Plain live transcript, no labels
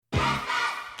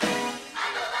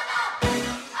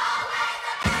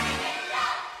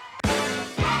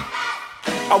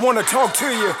I wanna talk to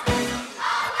you.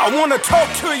 I wanna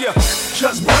talk to you.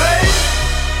 Just break.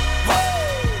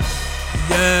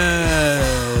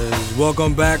 Yes.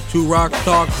 Welcome back to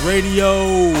RoxTalks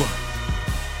Radio.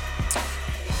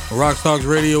 RoxTalks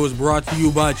Radio is brought to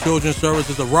you by Children's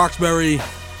Services of Roxbury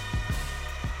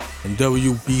and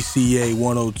WBCA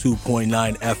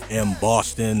 102.9 FM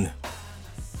Boston,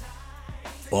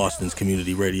 Boston's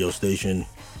community radio station.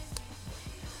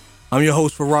 I'm your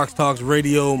host for RoxTalks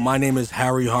Radio. My name is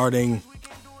Harry Harding.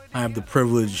 I have the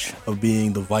privilege of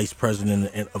being the Vice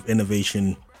President of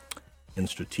Innovation and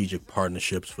Strategic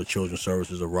Partnerships for Children's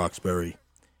Services of Roxbury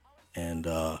and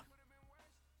the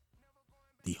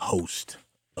host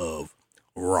of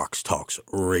RoxTalks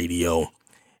Radio.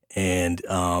 And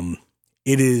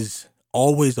it is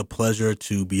always a pleasure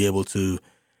to be able to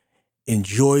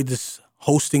enjoy this,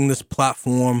 hosting this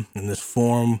platform in this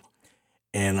forum.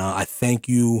 And I thank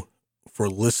you for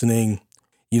listening.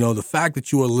 You know, the fact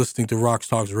that you are listening to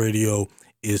RoxTalks Radio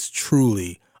is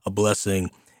truly a blessing.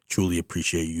 Truly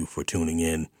appreciate you for tuning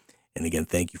in. And again,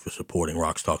 thank you for supporting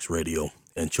RoxTalks Radio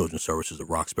and Children's Services of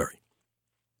Roxbury.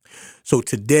 So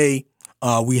today,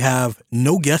 we have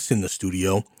no guests in the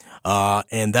studio,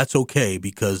 and that's okay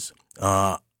because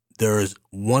there is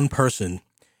one person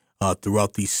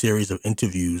throughout these series of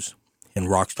interviews in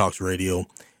RoxTalks Radio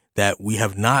that we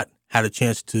have not had a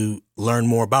chance to learn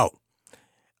more about.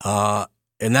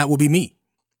 And that will be me,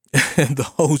 the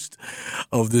host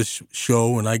of this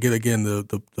show. And I get, again,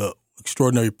 the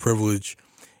extraordinary privilege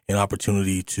and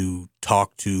opportunity to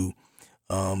talk to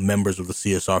members of the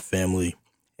CSR family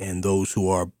and those who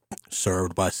are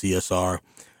served by CSR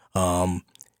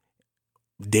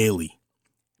daily.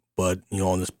 But, you know,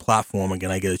 on this platform,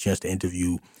 again, I get a chance to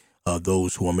interview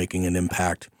those who are making an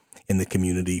impact in the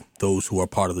community, those who are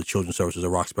part of the Children's Services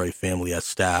of Roxbury family as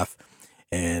staff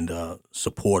and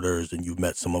supporters. And you've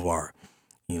met some of our,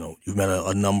 you've met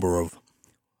a number of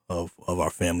our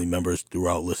family members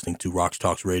throughout listening to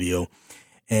RoxTalks Radio.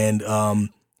 And, I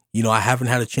haven't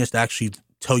had a chance to actually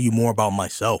tell you more about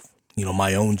myself,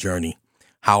 my own journey,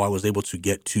 how I was able to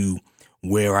get to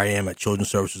where I am at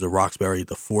Children's Services of Roxbury,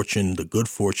 the good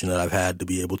fortune that I've had to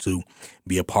be able to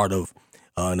be a part of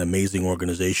an amazing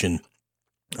organization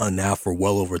now for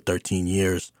well over 13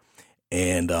 years.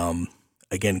 And,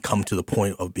 again, come to the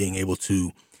point of being able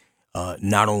to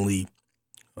not only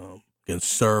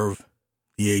serve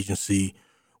the agency,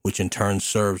 which in turn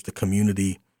serves the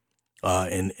community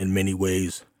in many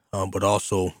ways, but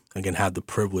also, again, have the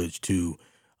privilege to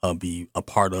be a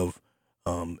part of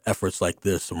efforts like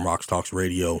this from RoxTalks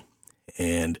Radio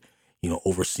and,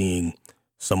 overseeing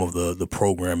some of the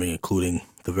programming, including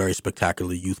the very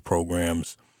spectacular youth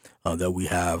programs that we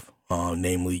have,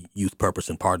 namely Youth Purpose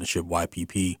and Partnership,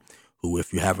 YPP, who,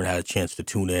 if you haven't had a chance to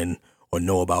tune in or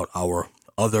know about our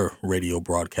other radio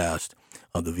broadcast,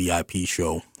 the VIP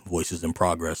show, Voices in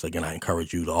Progress, again, I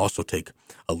encourage you to also take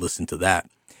a listen to that.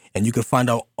 And you can find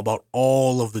out about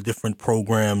all of the different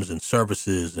programs and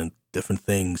services and different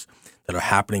things that are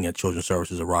happening at Children's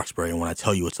Services of Roxbury. And when I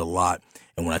tell you it's a lot,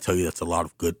 and when I tell you that's a lot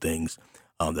of good things,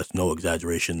 that's no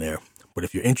exaggeration there. But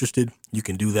if you're interested, you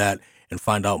can do that and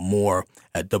find out more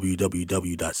at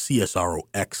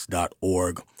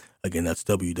www.csrox.org. Again, that's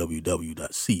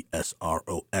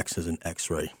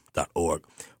www.csrox.org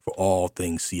for all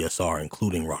things CSR,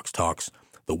 including RoxTalks,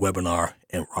 the webinar,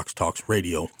 and RoxTalks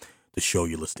Radio, the show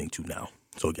you're listening to now.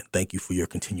 So again, thank you for your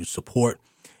continued support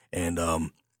and,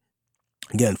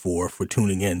 again, for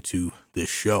tuning in to this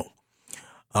show.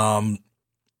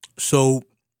 So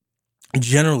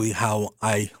generally how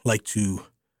I like to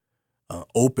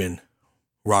open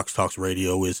RoxTalks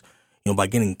Radio is, by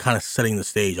setting the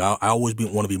stage. I always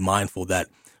want to be mindful that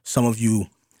some of you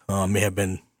may have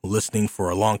been listening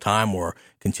for a long time or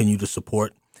continue to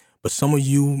support, but some of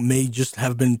you may just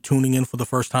have been tuning in for the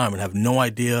first time and have no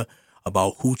idea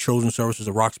about who Children's Services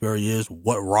of Roxbury is,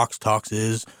 what RoxTalks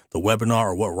is, the webinar,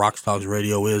 or what RoxTalks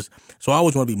Radio is. So I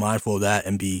always want to be mindful of that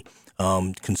and be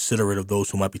considerate of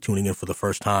those who might be tuning in for the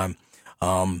first time.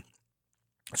 So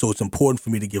it's important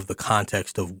for me to give the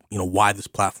context of, why this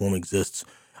platform exists,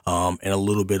 and a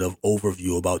little bit of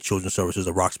overview about Children's Services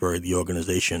of Roxbury, the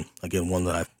organization. Again, one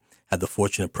that I've had the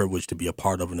fortunate privilege to be a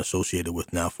part of and associated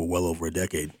with now for well over a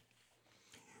decade.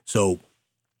 So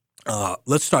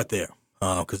let's start there,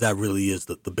 because that really is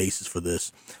the basis for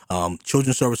this.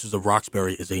 Children's Services of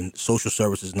Roxbury is a social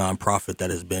services nonprofit that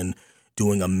has been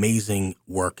doing amazing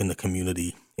work in the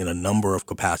community in a number of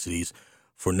capacities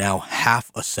for now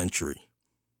half a century.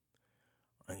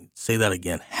 I say that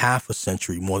again, half a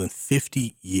century, more than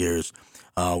 50 years.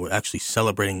 We're actually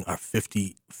celebrating our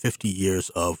 50 years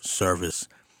of service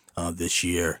this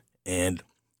year. And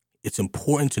it's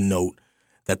important to note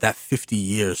that 50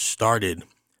 years started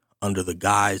under the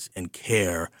guise and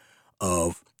care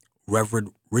of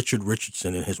Reverend Richard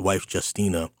Richardson and his wife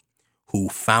Justina, who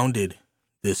founded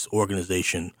this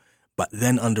organization, but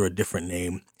then under a different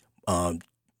name,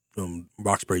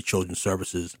 Roxbury Children's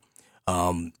Services.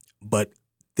 But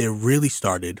they really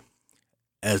started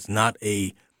as not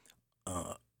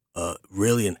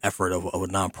really an effort of a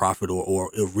nonprofit or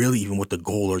really even with the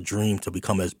goal or dream to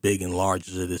become as big and large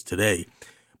as it is today.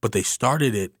 But they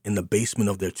started it in the basement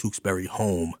of their Tewksbury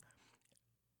home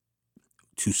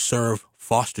to serve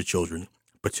foster children,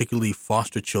 particularly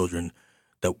foster children,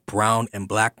 the brown and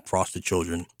black foster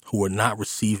children who were not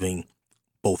receiving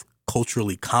both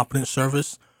culturally competent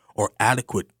service or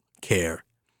adequate care.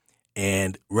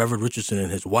 And Reverend Richardson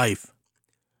and his wife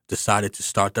decided to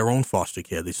start their own foster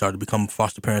care. They started to become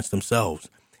foster parents themselves.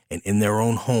 And in their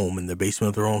own home, in the basement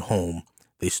of their own home,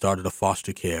 they started a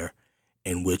foster care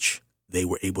in which they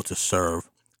were able to serve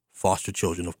foster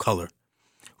children of color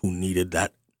who needed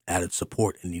that added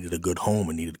support and needed a good home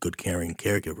and needed good caring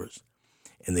caregivers.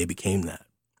 And they became that.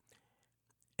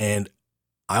 And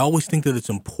I always think that it's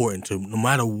important to, no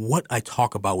matter what I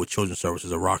talk about with children's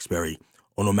services at Roxbury,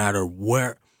 or no matter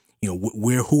where,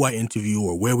 who I interview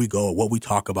or where we go or what we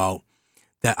talk about,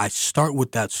 that I start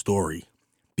with that story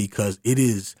because it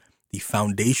is the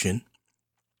foundation,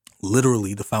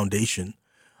 literally the foundation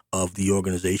of the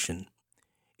organization.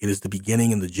 It is the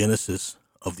beginning and the genesis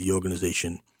of the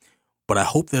organization. But I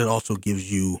hope that it also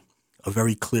gives you a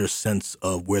very clear sense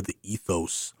of where the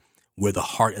ethos, where the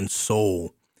heart and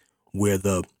soul, where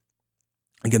the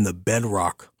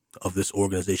bedrock of this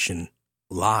organization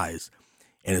lies.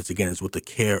 And it's with the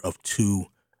care of two,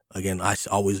 again, I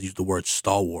always use the word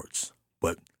stalwarts,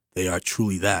 but they are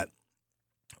truly that.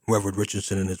 Reverend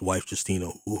Richardson and his wife,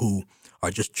 Justina, who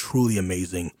are just truly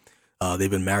amazing. They've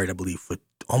been married, I believe, for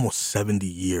almost 70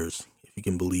 years, if you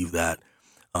can believe that.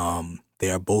 They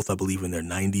are both, I believe, in their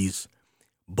 90s,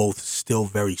 both still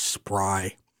very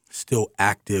spry, still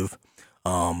active.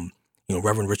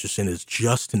 Reverend Richardson is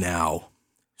just now,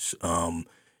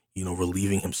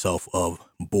 relieving himself of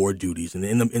board duties. And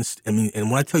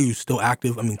and when I tell you still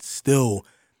active, I mean still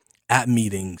at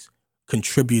meetings,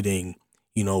 contributing,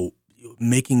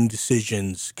 making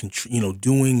decisions,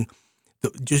 doing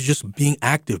just being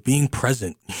active, being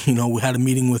present. We had a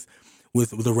meeting with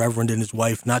the Reverend and his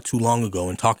wife not too long ago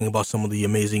and talking about some of the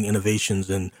amazing innovations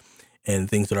and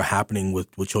things that are happening with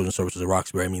children's services at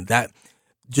Roxbury. I mean, that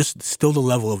just still the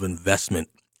level of investment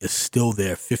is still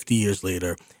there 50 years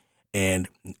later. And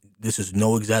this is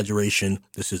no exaggeration.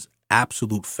 This is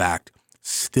absolute fact.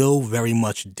 Still very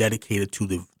much dedicated to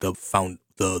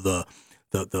the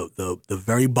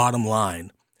very bottom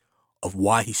line of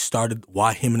why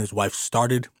him and his wife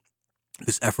started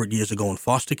this effort years ago in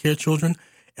foster care children,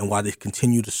 and why they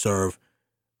continue to serve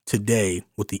today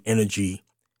with the energy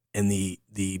and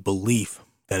the belief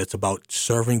that it's about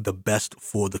serving the best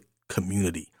for the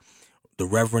community. The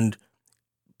Reverend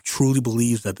truly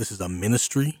believes that this is a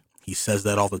ministry. He says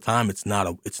that all the time. It's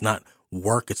not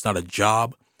work. It's not a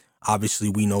job. Obviously,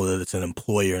 we know that it's an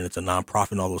employer and it's a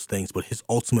nonprofit and all those things. But his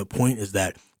ultimate point is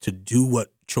that to do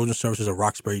what Children's Services at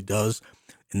Roxbury does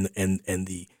and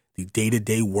the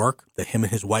day-to-day work that him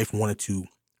and his wife wanted to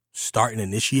start and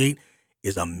initiate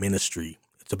is a ministry.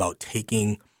 It's about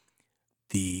taking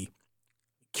the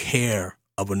care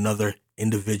of another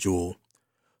individual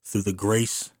through the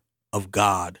grace of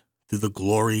God, through the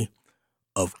glory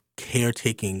of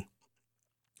caretaking,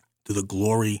 through the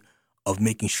glory of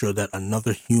making sure that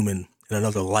another human and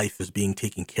another life is being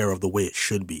taken care of the way it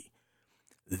should be.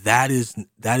 That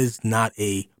is not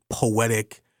a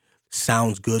poetic,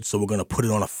 sounds good, so we're going to put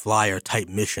it on a flyer type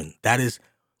mission. That is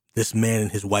this man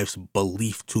and his wife's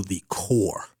belief to the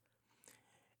core.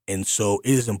 And so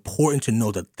it is important to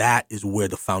know that is where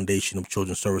the foundation of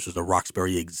Children's Services of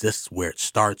Roxbury exists, where it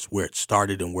starts, where it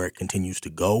started, and where it continues to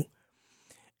go.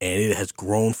 And it has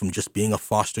grown from just being a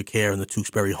foster care in the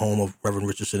Tewksbury home of Reverend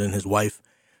Richardson and his wife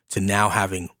to now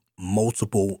having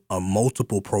multiple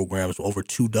programs, over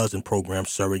 24 programs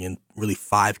serving in really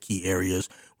 5 key areas,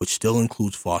 which still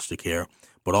includes foster care,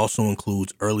 but also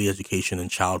includes early education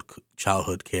and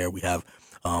childhood care. We have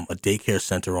a daycare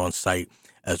center on site,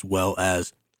 as well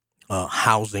as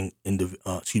housing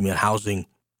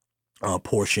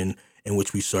portion in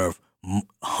which we serve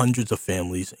hundreds of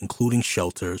families, including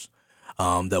shelters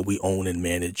that we own and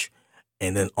manage,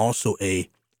 and then also a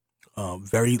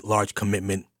very large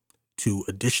commitment to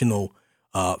additional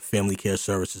family care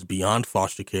services beyond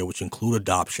foster care, which include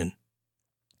adoption,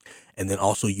 and then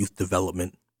also youth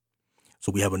development.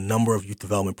 So we have a number of youth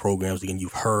development programs. Again,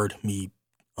 you've heard me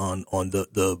on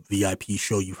the VIP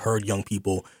show. You've heard young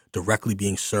people directly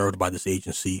being served by this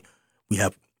agency. We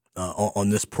have on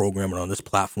this program and on this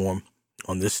platform,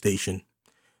 on this station.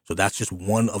 So that's just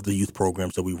one of the youth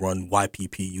programs that we run,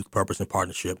 YPP, Youth Purpose and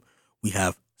Partnership. We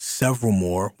have several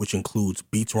more, which includes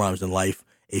Beats, Rhymes, and Life,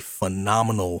 a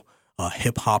phenomenal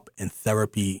hip-hop and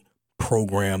therapy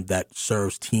program that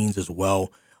serves teens as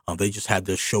well. They just had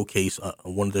their showcase,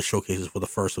 one of their showcases for the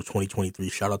first of 2023.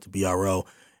 Shout out to BRL.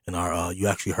 And you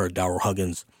actually heard Darryl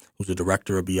Huggins, who's the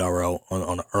director of BRL,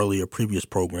 on an earlier previous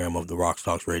program of the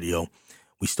RoxTalks Radio.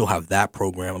 We still have that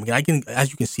program. I mean,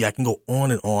 as you can see, I can go on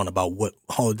and on about what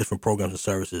all the different programs and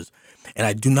services. And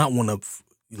I do not want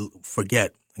to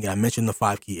forget, again, I mentioned the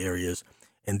 5 key areas,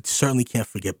 and certainly can't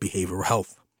forget behavioral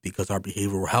health, because our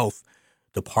behavioral health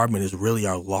department is really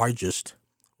our largest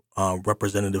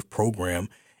representative program,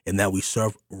 in that we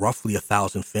serve roughly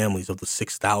 1,000 families. Of the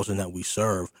 6,000 that we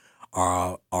serve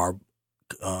are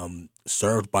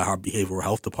served by our behavioral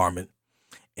health department.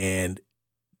 And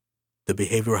the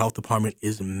behavioral health department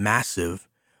is massive,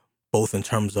 both in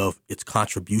terms of its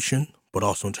contribution, but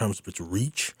also in terms of its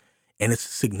reach and its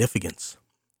significance.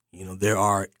 You know, there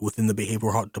are, within the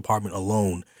behavioral health department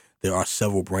alone, there are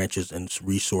several branches and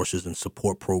resources and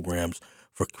support programs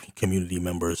for community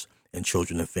members and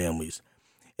children and families.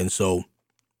 And so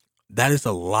that is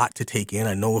a lot to take in.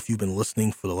 I know if you've been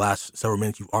listening for the last several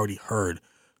minutes, you've already heard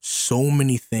so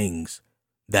many things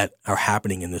that are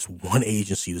happening in this one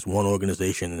agency, this one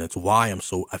organization. And it's why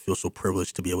I feel so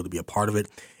privileged to be able to be a part of it.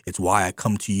 It's why I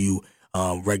come to you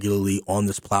regularly on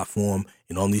this platform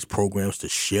and on these programs to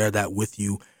share that with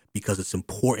you, because it's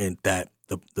important that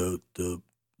the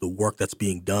work that's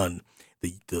being done,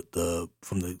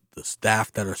 from the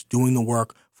staff that are doing the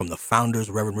work, from the founders,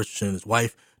 Reverend Richardson and his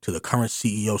wife, to the current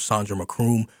CEO, Sandra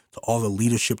McCroom, to all the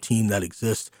leadership team that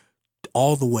exists,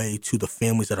 all the way to the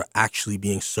families that are actually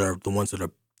being served, the ones that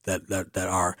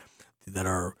are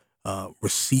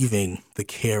receiving the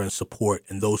care and support,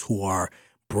 and those who are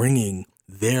bringing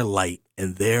their light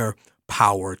and their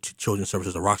power to Children's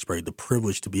Services of Roxbury, the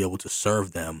privilege to be able to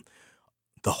serve them.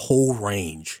 The whole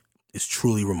range is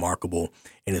truly remarkable,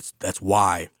 and that's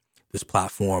why this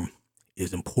platform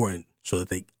is important, so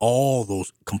that all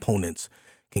those components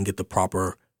can get the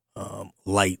proper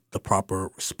light, the proper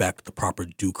respect, the proper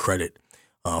due credit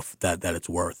that it's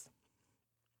worth.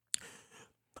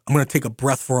 I'm going to take a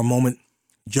breath for a moment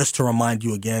just to remind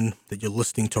you again that you're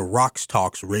listening to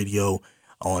RoxTalks Radio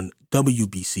on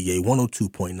WBCA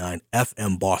 102.9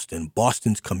 FM Boston,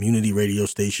 Boston's community radio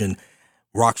station.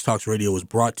 RoxTalks Radio is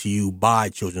brought to you by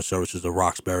Children's Services of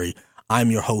Roxbury. I'm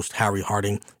your host, Harry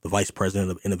Harding, the Vice President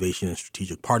of Innovation and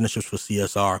Strategic Partnerships for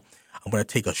CSR. I'm going to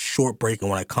take a short break, and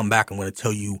when I come back, I'm going to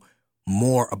tell you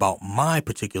more about my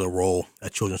particular role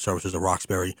at Children's Services of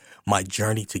Roxbury, my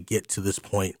journey to get to this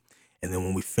point. And then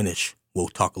when we finish, we'll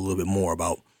talk a little bit more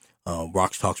about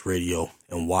RoxTalks Radio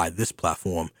and why this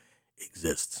platform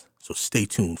exists. So stay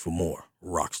tuned for more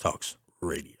RoxTalks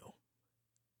Radio.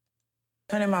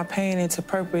 Turning my pain into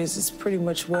purpose is pretty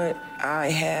much what I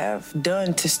have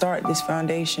done to start this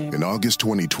foundation. In August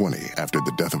 2020, after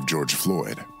the death of George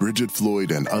Floyd, Bridget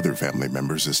Floyd and other family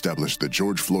members established the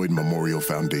George Floyd Memorial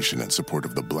Foundation in support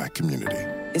of the Black community.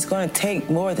 It's going to take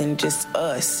more than just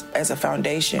us as a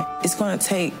foundation. It's going to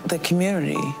take the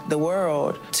community, the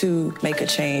world, to make a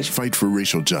change. Fight for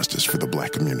racial justice for the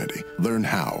Black community. Learn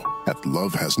how at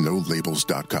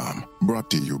lovehasnolabels.com. Brought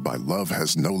to you by Love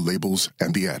Has No Labels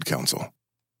and the Ad Council.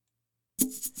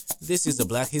 This is the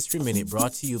Black History Minute,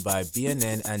 brought to you by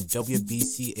BNN and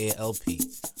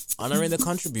WBCALP, honoring the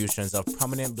contributions of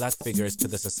prominent Black figures to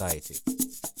the society.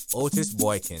 Otis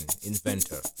Boykin,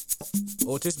 inventor.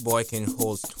 Otis Boykin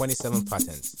holds 27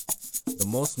 patents. The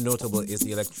most notable is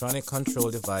the electronic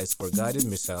control device for guided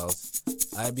missiles,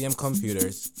 IBM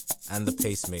computers, and the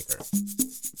pacemaker.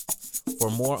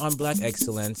 For more on Black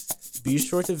excellence, be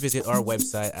sure to visit our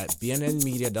website at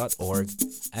bnnmedia.org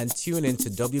and tune in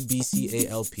to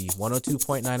WBCALP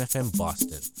 102.9 FM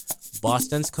Boston,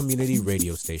 Boston's community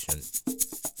radio station.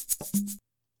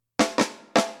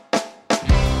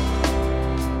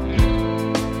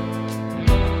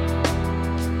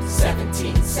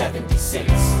 1776,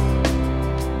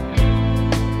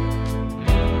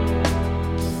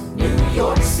 New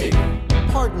York City.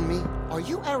 Pardon me, are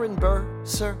you Aaron Burr,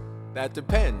 sir? That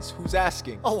depends. Who's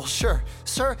asking? Oh, well, sure.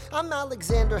 Sir, I'm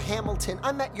Alexander Hamilton.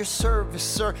 I'm at your service,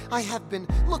 sir. I have been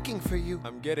looking for you.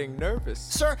 I'm getting nervous.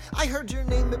 Sir, I heard your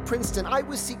name at Princeton. I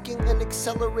was seeking an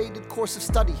accelerated course of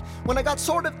study. When I got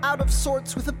sort of out of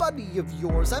sorts with a buddy of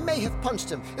yours, I may have punched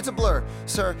him. It's a blur.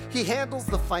 Sir, he handles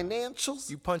the financials.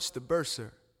 You punched the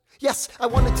bursar. Yes, I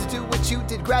wanted to do what you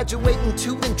did, graduate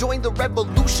into and join the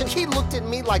revolution. He looked at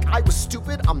me like I was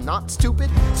stupid. I'm not stupid.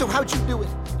 So how'd you do it?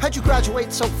 How'd you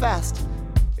graduate so fast?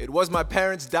 It was my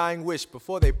parents' dying wish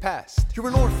before they passed. You're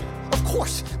an orphan. Of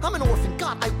course, I'm an orphan.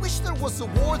 God, I wish there was a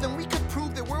war, then we could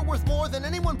prove that we're worth more than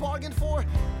anyone bargained for.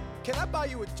 Can I buy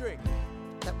you a drink?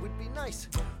 That would be nice.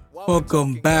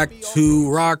 Welcome back to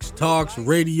RoxTalks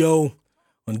Radio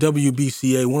on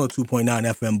WBCA 102.9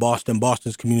 FM Boston,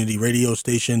 Boston's community radio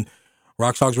station.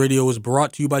 RoxTalks Radio is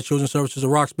brought to you by Children's Services of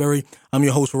Roxbury. I'm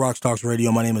your host for RoxTalks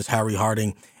Radio. My name is Harry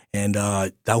Harding. And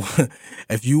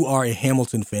if you are a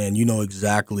Hamilton fan, you know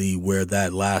exactly where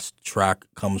that last track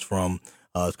comes from.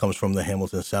 It comes from the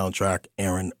Hamilton soundtrack.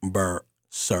 Aaron Burr,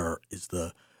 Sir, is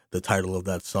the title of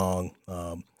that song.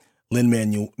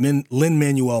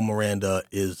 Lin-Manuel Miranda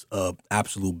is a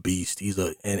absolute beast.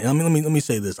 And let me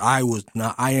say this. I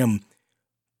am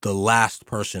the last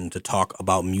person to talk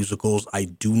about musicals. I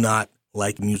do not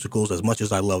like musicals as much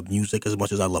as I love music, as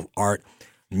much as I love art.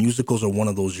 Musicals are one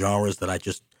of those genres that I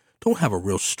just don't have a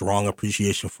real strong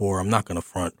appreciation for. I'm not going to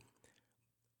front.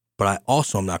 But I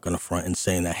also am not going to front in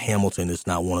saying that Hamilton is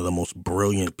not one of the most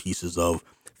brilliant pieces of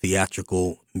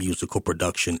theatrical musical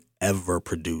production ever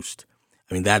produced.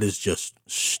 I mean, that is just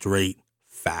straight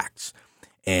facts.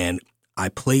 And I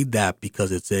played that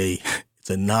because it's a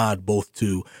nod both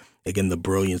to, again, the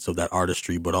brilliance of that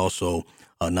artistry, but also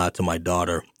a nod to my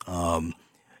daughter. I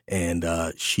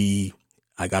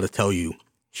got to tell you,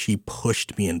 she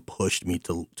pushed me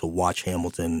to watch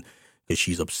Hamilton because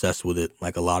she's obsessed with it,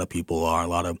 like a lot of people are. A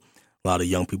lot of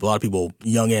young people,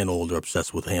 young and old, are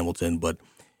obsessed with Hamilton. But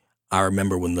I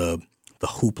remember when the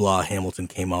hoopla Hamilton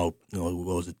came out, what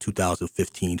was it,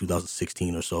 2015,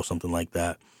 2016 or so, something like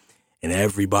that. And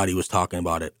everybody was talking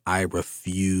about it. I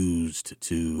refused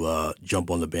to jump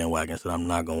on the bandwagon. I said, I'm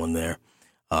not going there.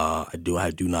 I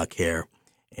do not care.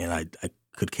 And I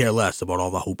could care less about all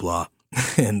the hoopla.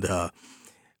 And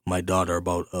my daughter,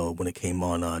 about when it came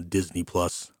on Disney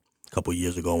Plus a couple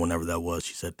years ago, whenever that was,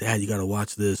 she said, Dad, you got to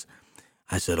watch this.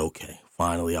 I said, okay,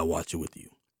 finally I'll watch it with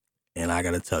you. And I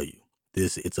got to tell you,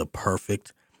 it's a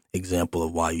perfect example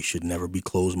of why you should never be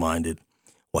closed-minded,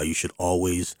 why you should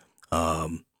always,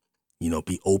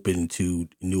 be open to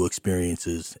new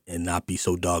experiences and not be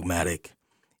so dogmatic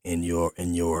in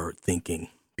your thinking.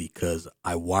 Because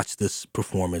I watched this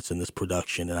performance and this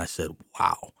production and I said,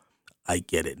 wow, I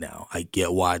get it now. I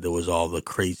get why there was all the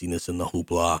craziness and the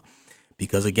hoopla.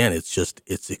 Because again, it's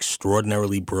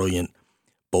extraordinarily brilliant,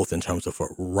 both in terms of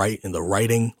the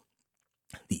writing,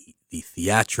 the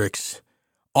theatrics,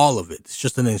 all of it. It's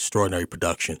just an extraordinary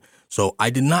production. So I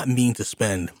did not mean to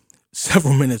spend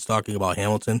several minutes talking about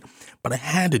Hamilton, but I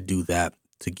had to do that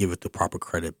to give it the proper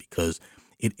credit because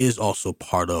it is also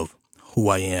part of who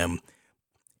I am,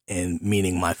 and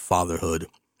meaning my fatherhood.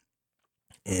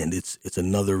 And it's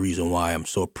another reason why I'm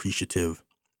so appreciative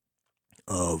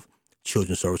of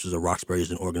Children's Services of Roxbury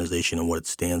as an organization and what it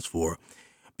stands for,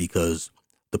 because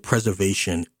the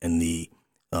preservation and the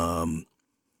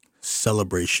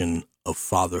celebration of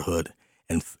fatherhood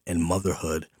and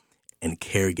motherhood and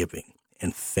caregiving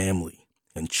and family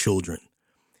and children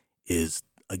is,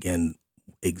 again,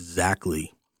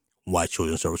 exactly why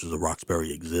Children's Services of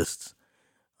Roxbury exists.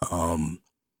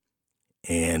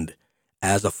 And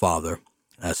as a father,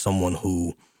 as someone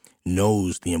who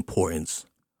knows the importance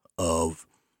of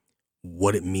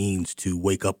what it means to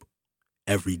wake up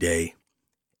every day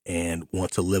and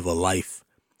want to live a life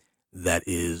that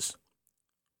is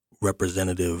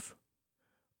representative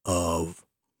of,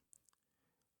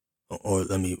 or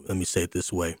let me say it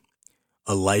this way,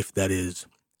 a life that is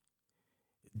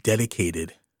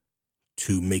dedicated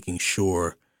to making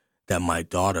sure that my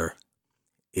daughter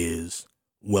is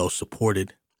well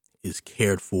supported, is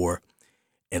cared for,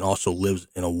 and also lives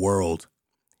in a world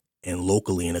and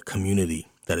locally in a community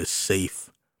that is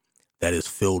safe, that is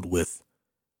filled with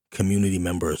community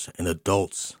members and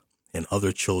adults and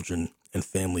other children and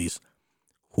families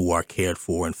who are cared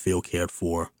for and feel cared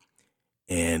for.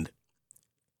 And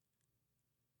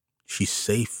she's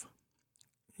safe,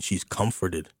 she's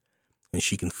comforted, and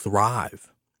she can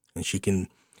thrive, and she can,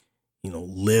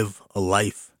 live a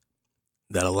life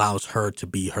that allows her to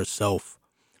be herself,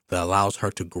 that allows her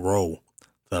to grow,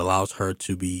 that allows her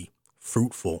to be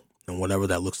fruitful, and whatever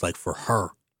that looks like for her.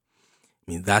 I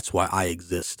mean, that's why I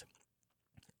exist.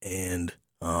 And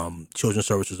Children's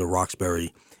Services of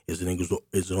Roxbury is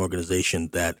an organization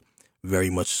that very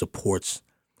much supports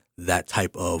that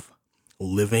type of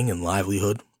living and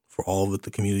livelihood for all of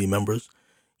the community members,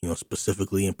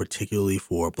 specifically and particularly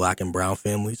for Black and brown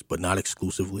families, but not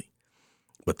exclusively.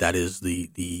 But that is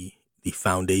the the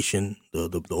foundation,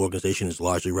 the organization is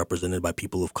largely represented by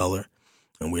people of color,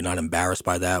 and we're not embarrassed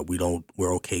by that.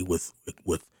 We're okay with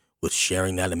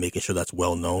sharing that and making sure that's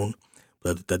well known.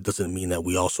 But that doesn't mean that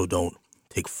we also don't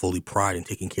take fully pride in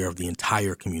taking care of the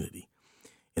entire community.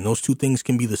 And those two things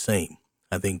can be the same.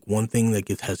 I think one thing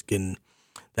that has been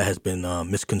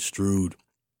misconstrued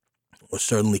or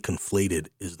certainly conflated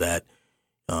is that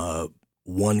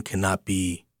one cannot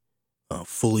be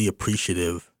fully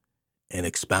appreciative and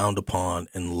expound upon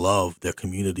and love their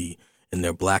community and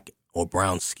their black or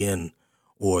brown skin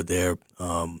or their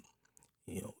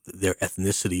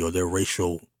ethnicity or their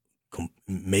racial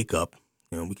makeup.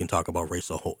 We can talk about race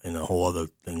in a whole other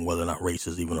thing, whether or not race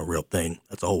is even a real thing.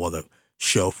 That's a whole other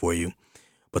show for you.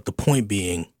 But the point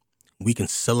being, we can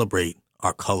celebrate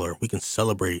our color. We can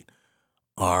celebrate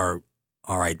our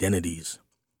identities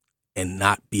and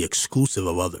not be exclusive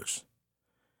of others.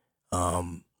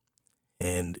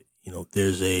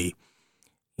 There's a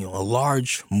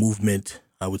large movement,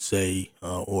 I would say,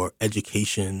 or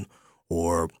education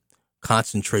or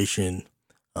concentration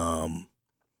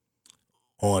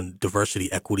on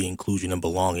diversity, equity, inclusion, and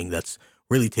belonging that's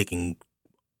really taking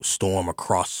storm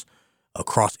across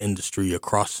industry,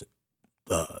 across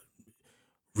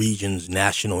regions,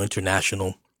 national,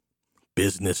 international,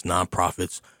 business,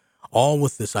 nonprofits, all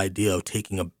with this idea of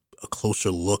taking a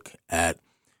closer look at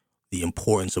the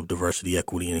importance of diversity,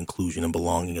 equity, and inclusion and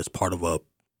belonging as part of a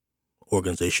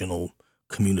organizational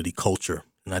community culture.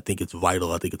 And I think it's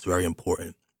vital. I think it's very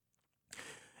important.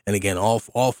 And again, all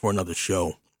for another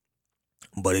show.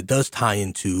 But it does tie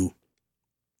into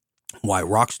why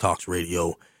RoxTalks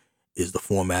Radio is the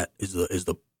format, is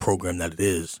the program that it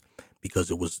is,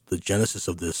 because it was the genesis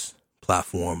of this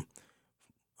platform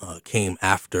came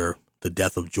after the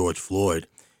death of George Floyd,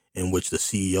 in which the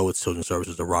CEO at Children's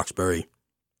Services of Roxbury,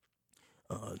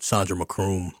 Sandra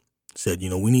McCroom, said,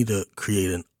 we need to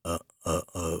create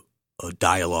a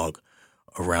dialogue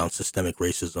around systemic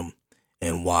racism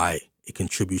and why it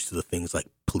contributes to the things like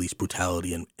police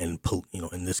brutality and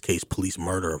in this case, police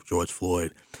murder of George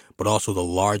Floyd, but also the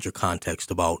larger context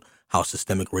about how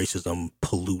systemic racism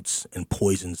pollutes and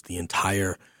poisons the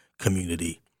entire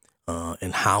community,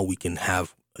 and how we can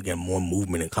have, again, more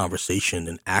movement and conversation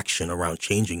and action around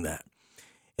changing that.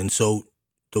 And so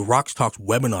the RoxTalks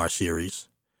webinar series,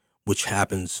 which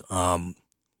happens on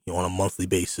a monthly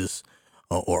basis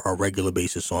or a regular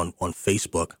basis on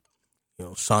Facebook,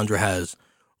 Sandra has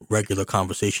regular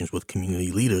conversations with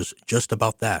community leaders just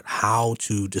about that, how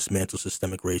to dismantle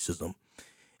systemic racism.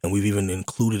 And we've even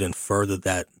included and furthered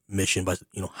that mission by,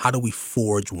 how do we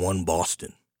forge one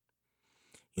Boston?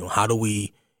 How do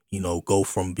we, go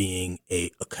from being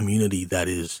a community that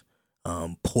is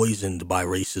poisoned by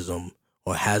racism,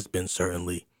 or has been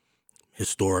certainly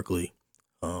historically,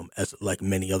 as like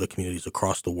many other communities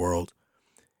across the world,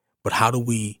 but how do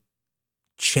we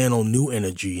channel new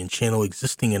energy and channel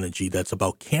existing energy that's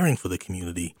about caring for the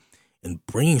community and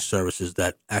bringing services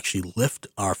that actually lift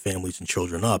our families and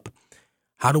children up?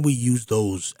 How do we use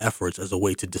those efforts as a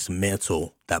way to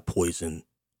dismantle that poison,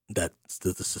 that's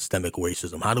the systemic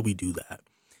racism? How do we do that?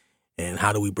 And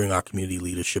how do we bring our community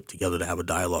leadership together to have a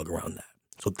dialogue around that?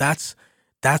 So that's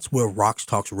where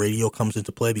RoxTalks Radio comes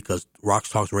into play, because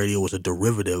RoxTalks Radio was a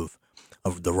derivative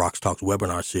of the RoxTalks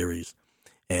webinar series.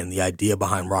 And the idea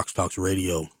behind RoxTalks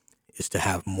Radio is to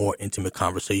have more intimate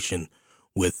conversation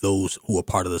with those who are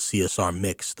part of the CSR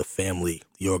mix, the family,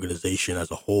 the organization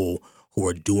as a whole, who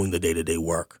are doing the day-to-day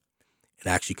work and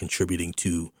actually contributing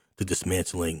to the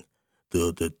dismantling,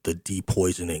 the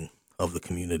depoisoning of the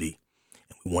community.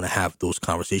 And we want to have those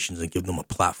conversations and give them a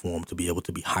platform to be able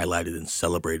to be highlighted and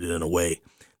celebrated in a way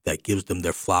that gives them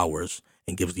their flowers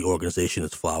and gives the organization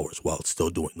its flowers while it's still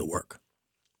doing the work.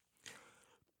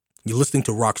 You're listening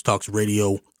to RoxTalks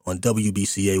Radio on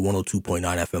WBCA 102.9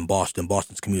 FM Boston,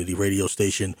 Boston's community radio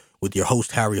station, with your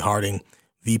host, Harry Harding,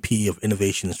 VP of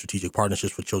Innovation and Strategic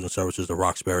Partnerships for Children's Services of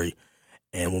Roxbury.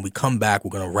 And when we come back, we're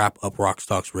going to wrap up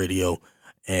RoxTalks Radio,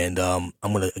 and I'm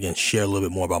going to, again, share a little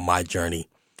bit more about my journey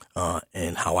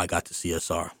and how I got to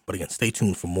CSR. But again, stay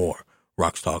tuned for more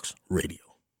RoxTalks Radio.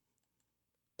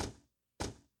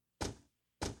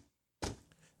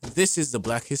 This is the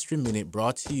Black History Minute,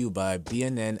 brought to you by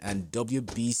BNN and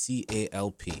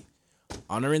WBCALP,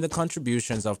 honoring the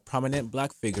contributions of prominent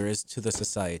black figures to the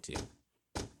society.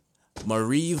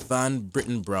 Marie Van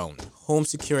Britten Brown, home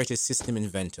security system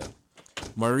inventor.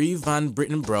 Marie Van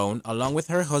Britten Brown, along with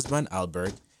her husband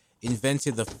Albert,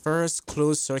 invented the first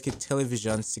closed-circuit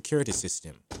television security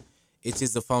system. It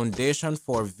is the foundation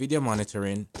for video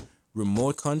monitoring,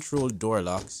 remote-controlled door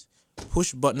locks,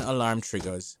 push-button alarm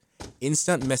triggers,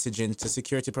 instant messaging to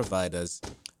security providers,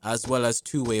 as well as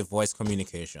two-way voice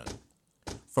communication.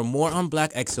 For more on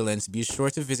Black excellence, be sure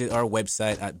to visit our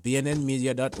website at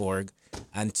bnnmedia.org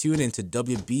and tune into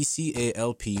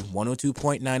WBCALP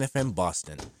 102.9 FM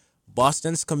Boston,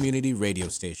 Boston's community radio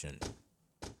station.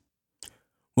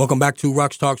 Welcome back to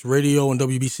RoxTalks Radio on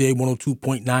WBCA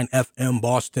 102.9 FM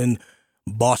Boston,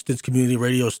 Boston's community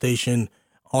radio station.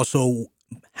 Also,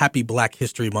 happy Black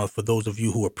History Month for those of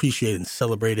you who appreciate and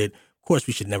celebrate it. Of course,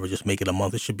 we should never just make it a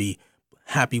month. It should be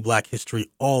happy Black History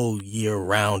all year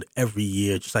round, every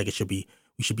year, just like it should be.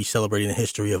 We should be celebrating the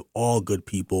history of all good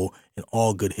people and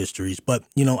all good histories. But,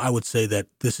 I would say that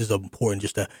this is important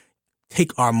just to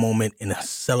take our moment and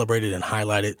celebrate it and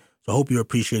highlight it. So I hope you're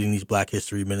appreciating these Black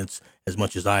History Minutes as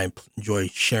much as I enjoy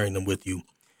sharing them with you.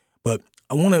 But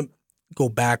I want to go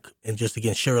back and just,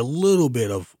 again, share a little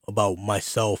bit about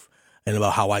myself and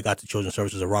about how I got to Children's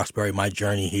Services at Roxbury, my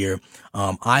journey here.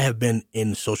 I have been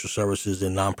in social services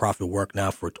and nonprofit work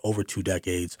now for over 2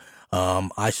 decades.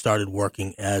 I started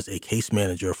working as a case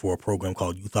manager for a program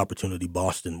called Youth Opportunity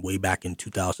Boston way back in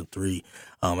 2003.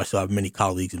 I still have many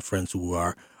colleagues and friends who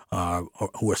are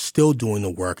still doing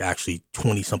the work, actually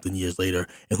 20-something years later,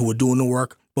 and who were doing the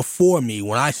work before me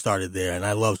when I started there, and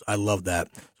I love that.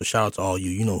 So shout out to all you.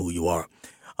 You know who you are.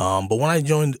 But when I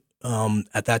joined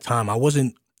at that time, I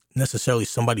wasn't necessarily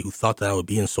somebody who thought that I would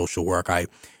be in social work. I'd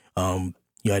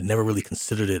never really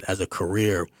considered it as a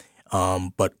career,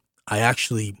 but I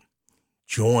actually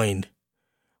joined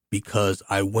because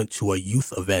I went to a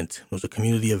youth event. It was a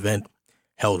community event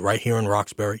held right here in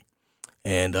Roxbury,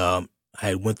 and I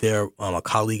had went there. A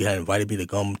colleague had invited me to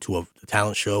come to a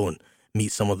talent show and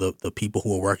meet some of the people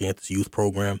who were working at this youth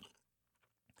program.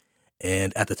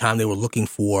 And at the time, they were looking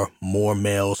for more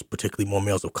males, particularly more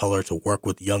males of color, to work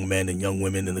with young men and young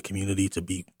women in the community to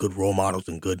be good role models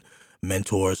and good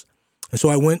mentors. And so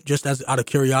I went just as out of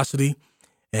curiosity.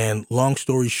 And long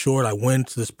story short, I went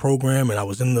to this program, and I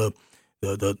was in it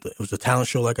was a talent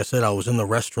show, like I said. I was in the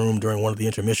restroom during one of the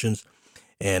intermissions.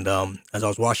 And as I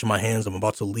was washing my hands, I'm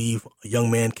about to leave, a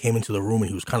young man came into the room, and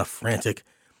he was kind of frantic.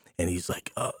 And he's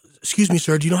like, "Excuse me,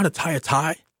 sir, do you know how to tie a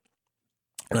tie?"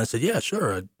 And I said, "Yeah,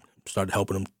 sure." I started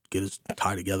helping him get his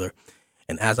tie together.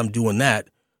 And as I'm doing that,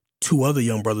 2 other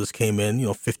young brothers came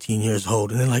in, 15 years old.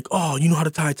 And they're like, "Oh, you know how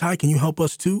to tie a tie? Can you help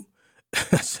us too?"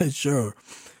 I said, "Sure."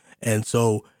 And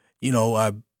so,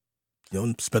 I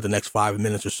spent the next 5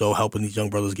 minutes or so helping these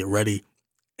young brothers get ready,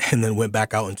 and then went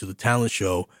back out into the talent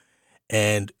show.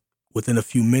 And within a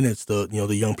few minutes, the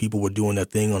young people were doing their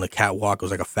thing on the catwalk. It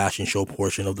was like a fashion show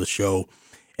portion of the show.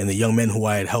 And the young men who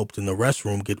I had helped in the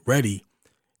restroom get ready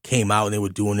came out, and they were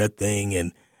doing their thing.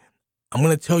 And I'm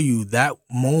going to tell you, that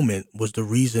moment was the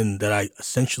reason that I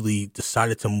essentially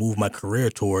decided to move my career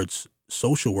towards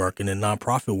social work and in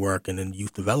nonprofit work and in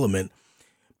youth development,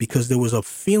 because there was a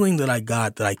feeling that I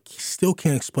got that I still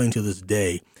can't explain to this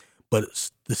day, but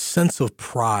the sense of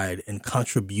pride and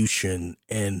contribution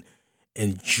and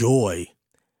joy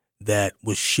that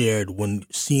was shared when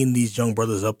seeing these young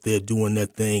brothers up there doing their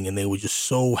thing, and they were just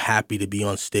so happy to be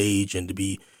on stage and to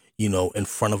be, in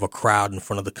front of a crowd, in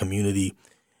front of the community.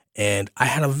 And I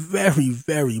had a very,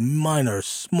 very minor,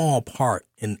 small part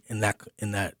in that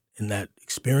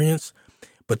experience,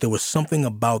 but there was something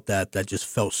about that just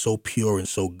felt so pure and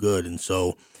so good. And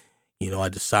so, I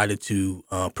decided to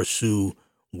pursue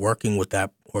working with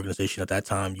that organization at that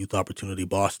time, Youth Opportunity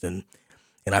Boston,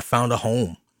 and I found a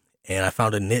home, and I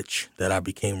found a niche that I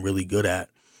became really good at.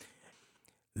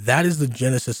 That is the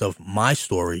genesis of my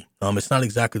story. It's not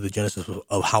exactly the genesis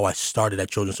of how I started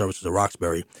at Children's Services at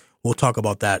Roxbury. We'll talk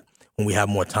about that when we have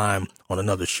more time on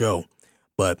another show.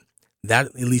 But that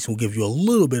at least will give you a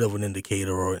little bit of an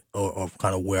indicator or of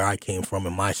kind of where I came from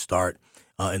in my start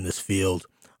in this field,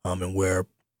 and where,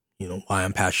 why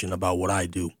I'm passionate about what I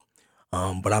do.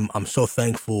 But I'm so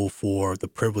thankful for the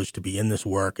privilege to be in this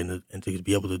work and to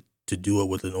be able to do it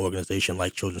with an organization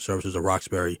like Children's Services of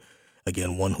Roxbury.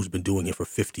 Again, one who's been doing it for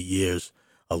 50 years,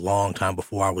 a long time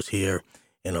before I was here,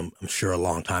 and I'm sure a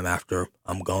long time after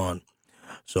I'm gone.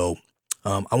 So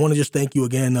I want to just thank you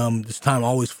again. This time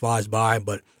always flies by,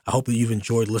 but I hope that you've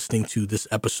enjoyed listening to this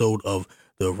episode of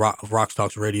the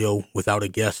RoxTalks Radio without a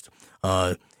guest.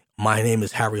 My name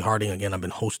is Harry Harding. Again, I've been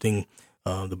hosting,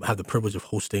 have the privilege of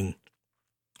hosting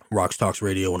RoxTalks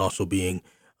Radio and also being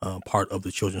part of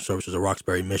the Children's Services of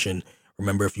Roxbury mission.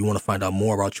 Remember, if you want to find out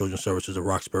more about Children's Services of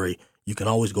Roxbury, you can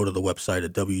always go to the website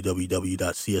at www.csrox.org.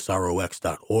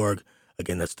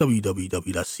 Again, that's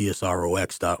www.csrox.org.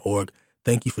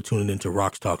 Thank you for tuning in to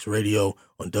RoxTalks Radio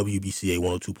on WBCA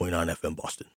 102.9 FM Boston.